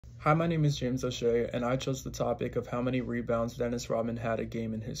Hi, my name is James O'Shea, and I chose the topic of how many rebounds Dennis Rodman had a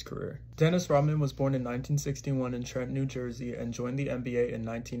game in his career. Dennis Rodman was born in 1961 in Trenton, New Jersey, and joined the NBA in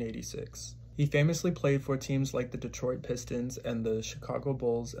 1986. He famously played for teams like the Detroit Pistons and the Chicago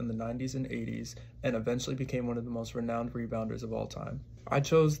Bulls in the 90s and 80s, and eventually became one of the most renowned rebounders of all time. I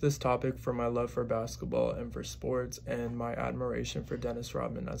chose this topic for my love for basketball and for sports and my admiration for Dennis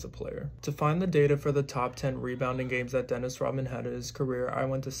Rodman as a player. To find the data for the top 10 rebounding games that Dennis Rodman had in his career, I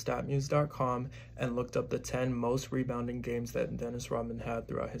went to statmuse.com and looked up the 10 most rebounding games that Dennis Rodman had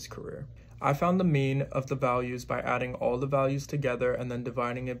throughout his career. I found the mean of the values by adding all the values together and then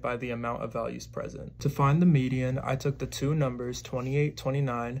dividing it by the amount of values present. To find the median, I took the two numbers 28,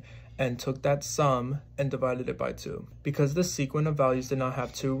 29, and took that sum and divided it by 2. Because the sequence of values did not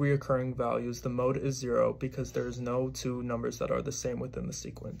have two reoccurring values, the mode is 0 because there is no two numbers that are the same within the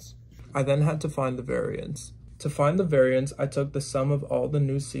sequence. I then had to find the variance. To find the variance, I took the sum of all the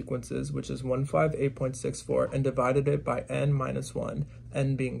new sequences, which is 158.64, and divided it by n minus 1,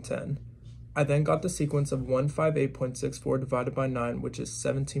 n being 10. I then got the sequence of 158.64 divided by 9, which is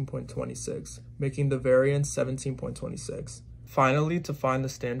 17.26, making the variance 17.26. Finally, to find the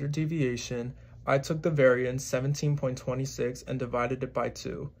standard deviation, I took the variance 17.26 and divided it by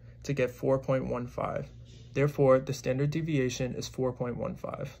 2 to get 4.15. Therefore, the standard deviation is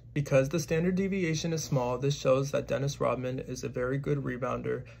 4.15. Because the standard deviation is small, this shows that Dennis Rodman is a very good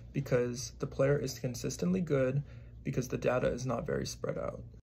rebounder because the player is consistently good because the data is not very spread out.